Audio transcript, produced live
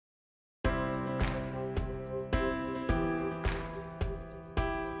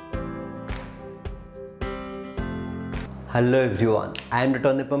Hello everyone, I am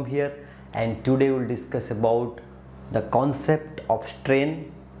Dr. Anupam here, and today we will discuss about the concept of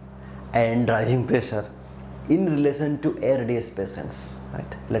strain and driving pressure in relation to ARDS patients.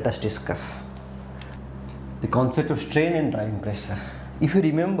 Right? Let us discuss the concept of strain and driving pressure. If you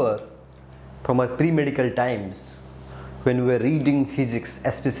remember from our pre-medical times, when we were reading physics,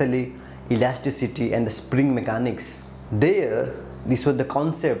 especially elasticity and the spring mechanics, there this was the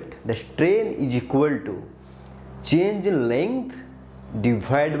concept: the strain is equal to change in length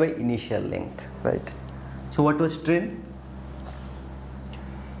divided by initial length, right? So what was strain?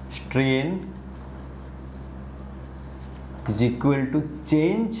 Strain is equal to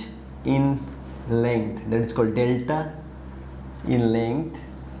change in length, that is called delta in length,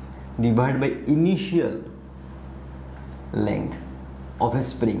 divided by initial length of a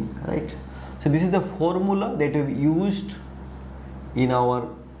spring, right? So this is the formula that we used in our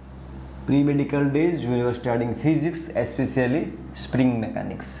pre-medical days when we were studying physics, especially spring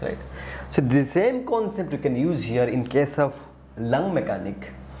mechanics, right? So the same concept you can use here in case of lung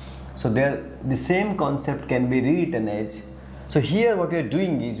mechanic. So there the same concept can be rewritten as, so here what we are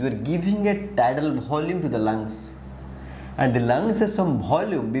doing is we are giving a tidal volume to the lungs, and the lungs has some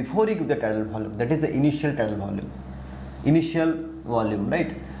volume before you give the tidal volume, that is the initial tidal volume,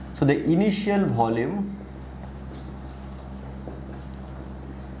 right? So the initial volume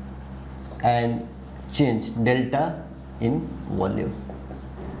and change delta in volume,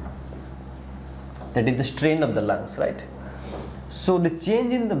 that is the strain of the lungs, right? So the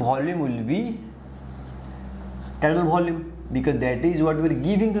change in the volume will be tidal volume, because that is what we are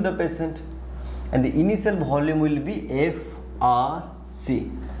giving to the patient, and the initial volume will be FRC,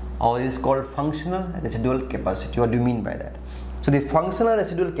 or is called functional residual capacity. What do you mean by that? So the functional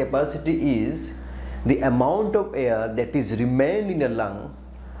residual capacity is the amount of air that is remained in the lung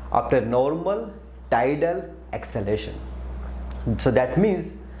after normal tidal exhalation. So that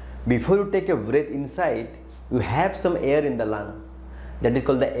means before you take a breath inside, you have some air in the lung, that is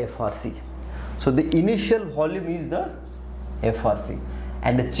called the FRC. So the initial volume is the FRC,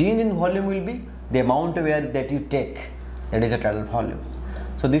 and the change in volume will be the amount of air that you take, that is the tidal volume.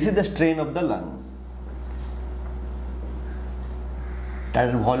 So this is the strain of the lung,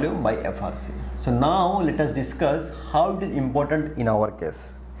 tidal volume by FRC. So now let us discuss how it is important in our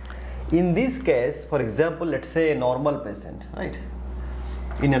case. In this case, for example, let's say a normal patient, right?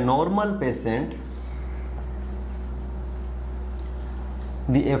 In a normal patient,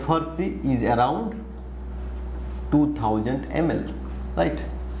 the FRC is around 2000 ml, right?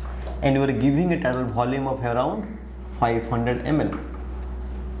 And you are giving a tidal volume of around 500 ml.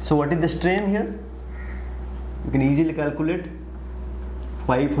 So what is the strain here? You can easily calculate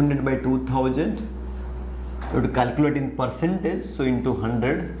 500 by 2000. You have to calculate in percentage, so into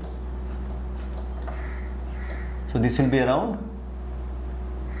 100. So this will be around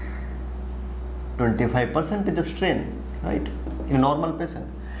 25% of strain, right, in a normal patient.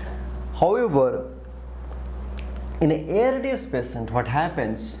 However, in an ARDS patient, what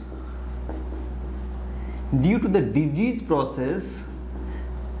happens? Due to the disease process,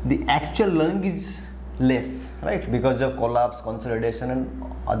 the actual lung is less, right, because of collapse, consolidation and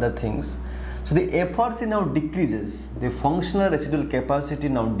other things. So the FRC now decreases, the functional residual capacity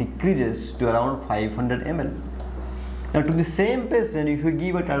now decreases to around 500 ml. Now to the same patient, if you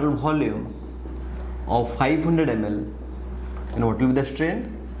give a tidal volume of 500 ml, you know what will be the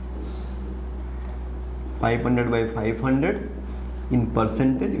strain? 500 by 500, in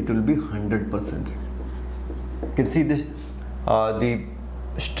percentage it will be 100%. You can see this, the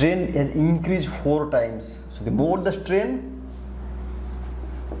strain has increased 4 times. So the more the strain,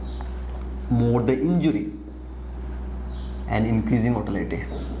 more the injury and increasing mortality,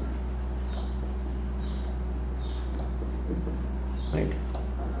 right?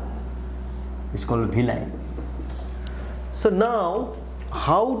 It's called villi. So now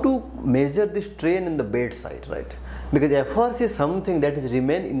how to measure the strain in the bedside, right? Because FRC is something that is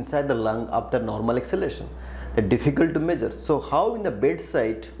remain inside the lung after normal exhalation, that's difficult to measure. So how in the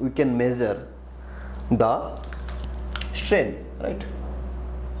bedside we can measure the strain, right?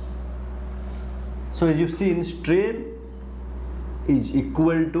 So as you see, in strain is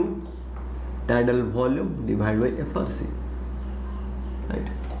equal to tidal volume divided by FRC, right?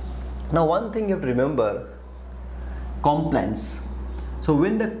 Now one thing you have to remember, compliance. So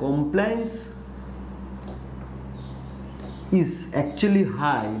when the compliance is actually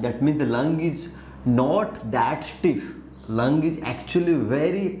high, that means the lung is not that stiff, lung is actually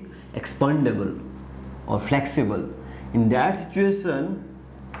very expandable or flexible. In that situation,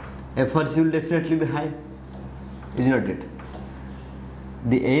 FRC will definitely be high, is not it?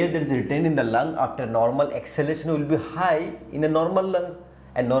 the air that is retained in the lung after normal exhalation will be high in a normal lung,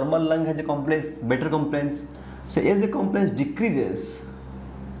 and normal lung has a compliance, better compliance. So as the compliance decreases,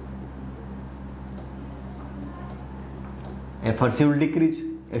 FRC will decrease.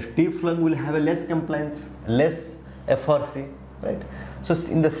 A stiff lung will have a less compliance, less FRC, right? So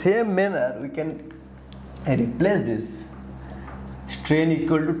in the same manner, we can replace this strain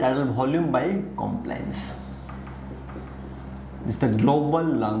equal to tidal volume by compliance. This is the global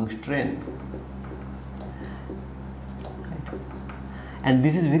lung strain, right? And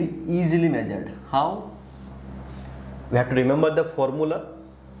this is very easily measured. How? We have to remember the formula.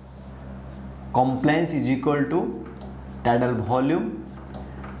 Compliance is equal to tidal volume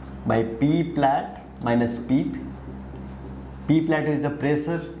by P plat minus PEEP. P plat is the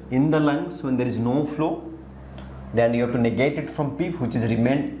pressure in the lungs when there is no flow. Then you have to negate it from PEEP, which is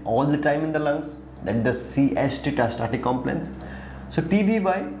remained all the time in the lungs. That is the CST, static compliance. So TB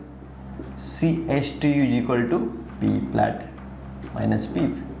by CST is equal to P plat minus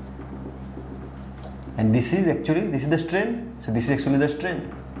PEEP. And this is the strain. So this is actually the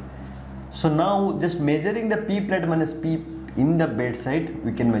strain. So now just measuring the P plat minus PEEP in the bedside,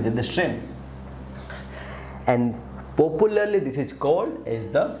 we can measure the strain. And popularly this is called as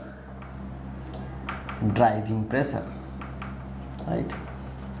the driving pressure, right?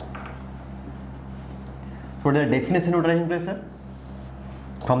 What is the definition of driving pressure?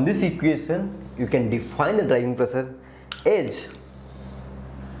 From this equation, you can define the driving pressure as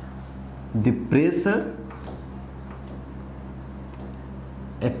the pressure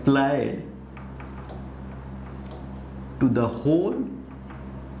applied to the whole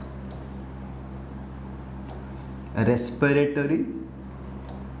respiratory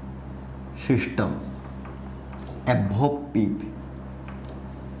system above PEEP.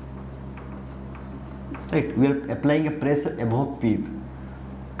 Right, we are applying a pressure above PEEP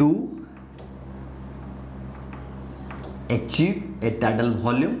to achieve a tidal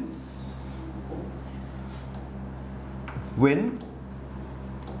volume when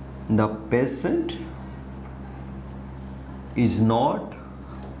the patient is not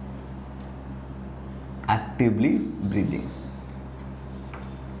actively breathing.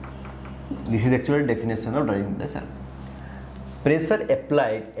 This is actually definition of driving pressure. Pressure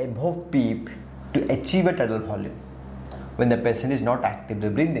applied above PEEP to achieve a tidal volume when the patient is not actively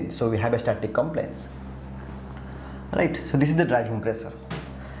breathing. So we have a static compliance, right? So this is the driving pressure.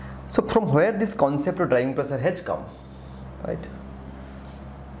 So from where this concept of driving pressure has come, right?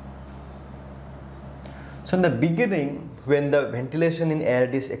 So in the beginning, when the ventilation in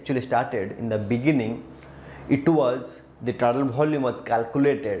ARDS actually started, in the beginning, it was the tidal volume was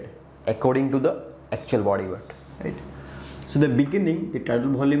calculated according to the actual body weight, right? So in the beginning, the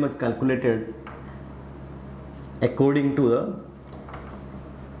tidal volume was calculated according to the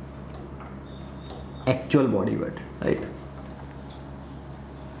actual body weight, right?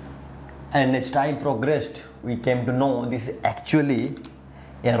 And as time progressed, we came to know this is actually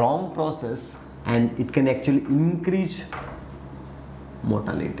a wrong process, and it can actually increase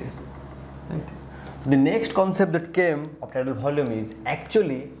mortality, right? The next concept that came of tidal volume is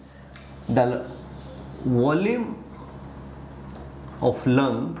actually the volume of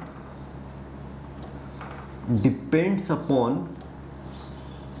lung depends upon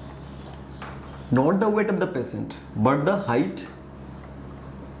not the weight of the patient but the height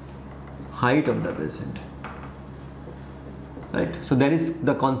of the patient, right? So that is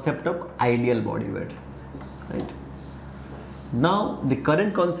the concept of ideal body weight, right? Now the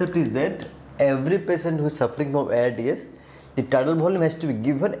current concept is that every patient who is suffering from ARDS, the tidal volume has to be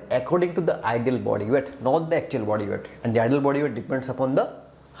given according to the ideal body weight, not the actual body weight, and the ideal body weight depends upon the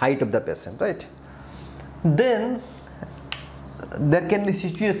height of the patient, right? Then there can be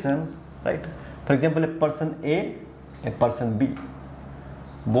situation, right? For example, a person A, a person B,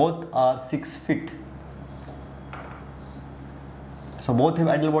 both are 6 feet. So both have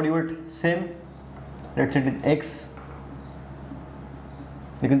ideal body weight same. Let's say it is X,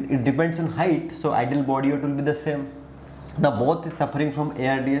 because it depends on height, so ideal body weight will be the same. Now both is suffering from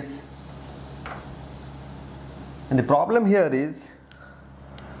ARDS, and the problem here is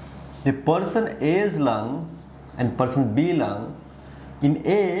the person A's lung and person B lung. In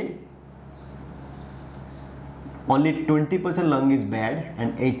A, only 20% lung is bad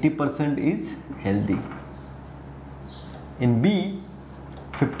and 80% is healthy. In B,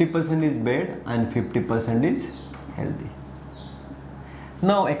 50% is bad and 50% is healthy.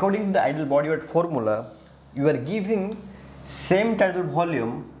 Now according to the ideal body weight formula, you are giving same tidal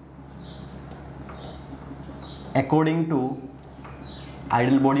volume according to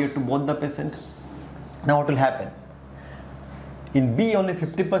ideal body weight to both the patient. Now what will happen? In B only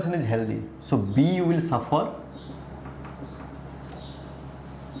 50% is healthy, so B will suffer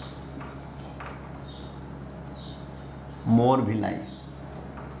more villi,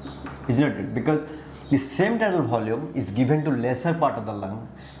 isn't it? Because the same tidal volume is given to lesser part of the lung,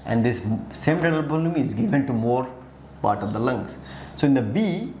 and this same tidal volume is given to more part of the lungs. So in the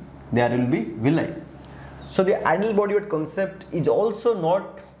B there will be villi. So the ideal body weight concept is also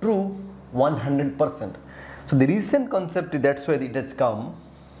not true 100%. So the recent concept, that's why it has come,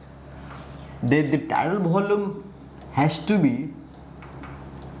 that the tidal volume has to be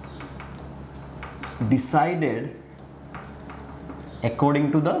decided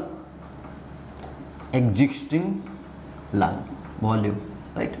according to the existing lung volume,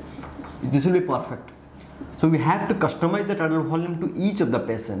 right? This will be perfect. So we have to customize the tidal volume to each of the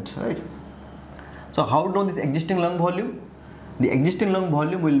patient, right? So how to know this existing lung volume? The existing lung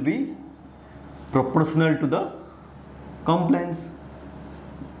volume will be proportional to the compliance,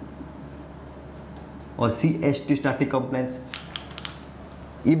 or CST, static compliance.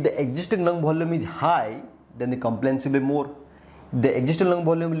 If the existing lung volume is high, then the compliance will be more. If the existing lung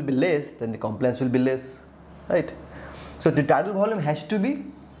volume will be less, then the compliance will be less, right? So the tidal volume has to be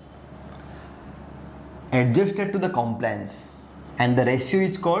adjusted to the compliance, and the ratio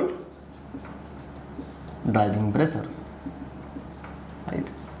is called driving pressure, right?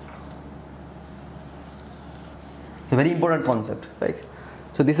 It's a very important concept, right?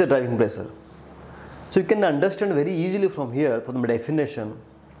 So this is driving pressure. So you can understand very easily from here, from the definition,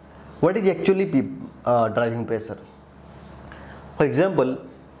 what is actually driving pressure. For example,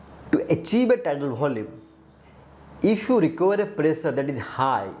 to achieve a tidal volume, if you require a pressure that is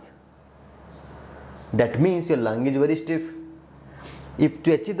high, that means your lung is very stiff. If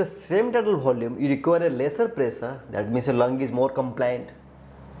to achieve the same tidal volume you require a lesser pressure, that means your lung is more compliant,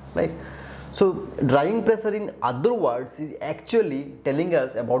 right? So driving pressure, in other words, is actually telling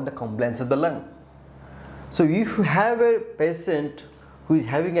us about the compliance of the lung. So if you have a patient who is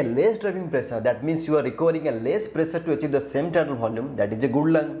having a less driving pressure, that means you are requiring a less pressure to achieve the same tidal volume, that is a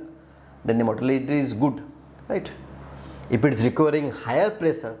good lung, then the mortality is good, right? If it is requiring higher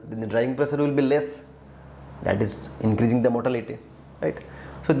pressure, then the driving pressure will be less, that is increasing the mortality, right?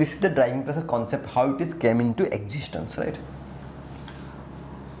 So this is the driving pressure concept, how it is came into existence, right?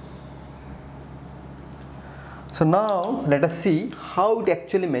 So now let us see how it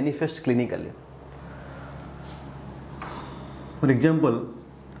actually manifests clinically. For example,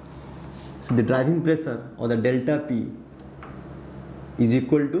 so the driving pressure, or the delta P, is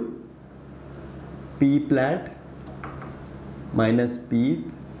equal to P plat minus P,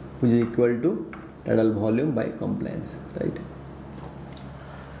 which is equal to tidal volume by compliance, right?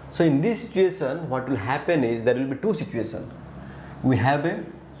 So in this situation, what will happen is there will be two situations. We have a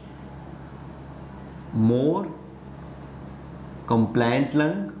more compliant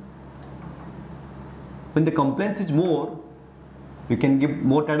lung. When the compliance is more, we can give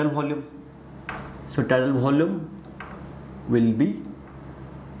more tidal volume. So tidal volume will be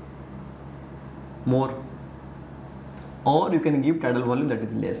more, or you can give tidal volume that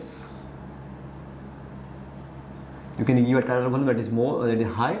is less. You can give a tidal volume that is more, or that is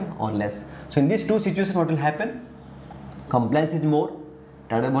high or less. So in these two situations, what will happen? Compliance is more,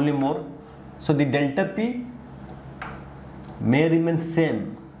 tidal volume more. So the delta P may remain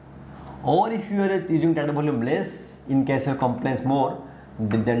same, or if you are using tidal volume less, in case of compliance more,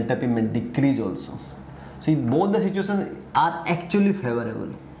 the delta P may decrease also. So in both the situations are actually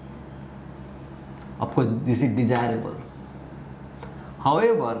favorable. Of course, this is desirable.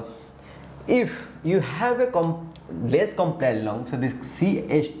 However, if you have a less compliant lung, so this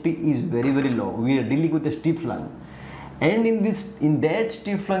CST is very low, we are dealing with a stiff lung, and in that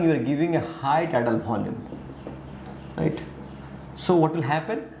stiff lung you are giving a high tidal volume, right? So what will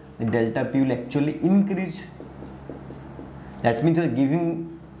happen? The delta P will actually increase. That means you are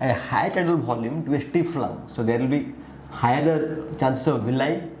giving a high tidal volume to a stiff lung, so there will be higher chances of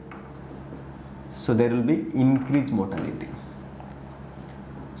villi, so there will be increased mortality.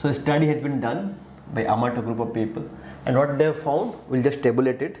 So a study has been done by amateur group of people, and what they have found, we'll just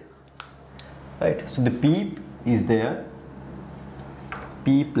tabulate it, right? So the PEEP is there,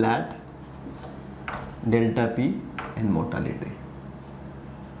 P plat, delta P, and mortality,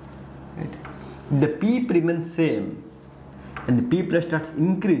 right? If the PEEP remains same and the P plat starts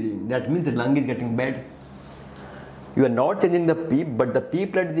increasing, that means the lung is getting bad. You are not changing the PEEP, but the P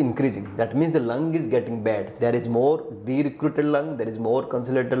plat is increasing, that means the lung is getting bad. There is more de-recruited lung, there is more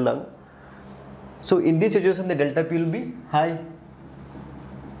consolidated lung. So in this situation, the delta P will be high,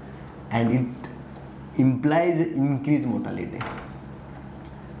 and it implies increased mortality.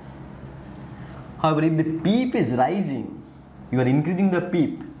 However, if the PEEP is rising, you are increasing the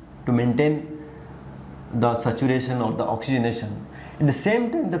PEEP to maintain the saturation or the oxygenation. At the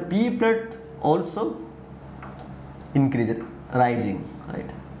same time, the PEEP rate also increases, rising, right?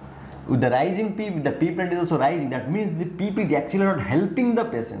 With the rising PEEP, the PEEP rate is also rising. That means the PEEP is actually not helping the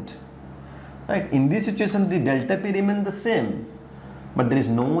patient, right? In this situation, the delta P remains the same, but there is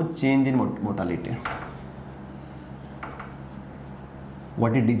no change in mortality.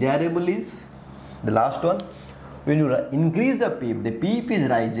 What is desirable is the last one. When you increase the PEEP is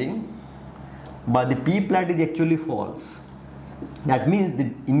rising, but the PEEP rate is actually false. That means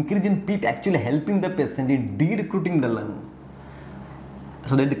the increase in PEEP actually helping the patient in de-recruiting the lung,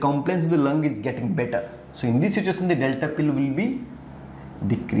 so that the compliance of the lung is getting better. So in this situation, the delta P will be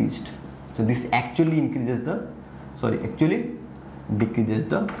decreased. So this actually increases the, actually decreases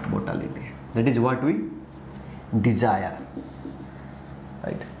the mortality. That is what we desire,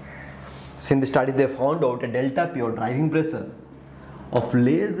 right? So in the study, they found out a delta P or driving pressure of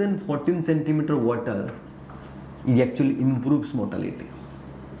less than 14 centimeter water, it actually improves mortality.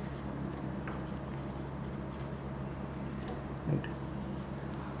 Right.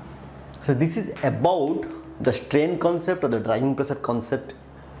 So this is about the strain concept or the driving pressure concept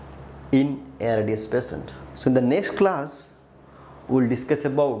in ARDS patient. So in the next class, we will discuss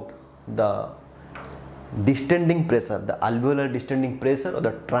about the distending pressure, the alveolar distending pressure or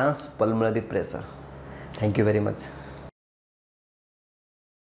the transpulmonary pressure. Thank you very much.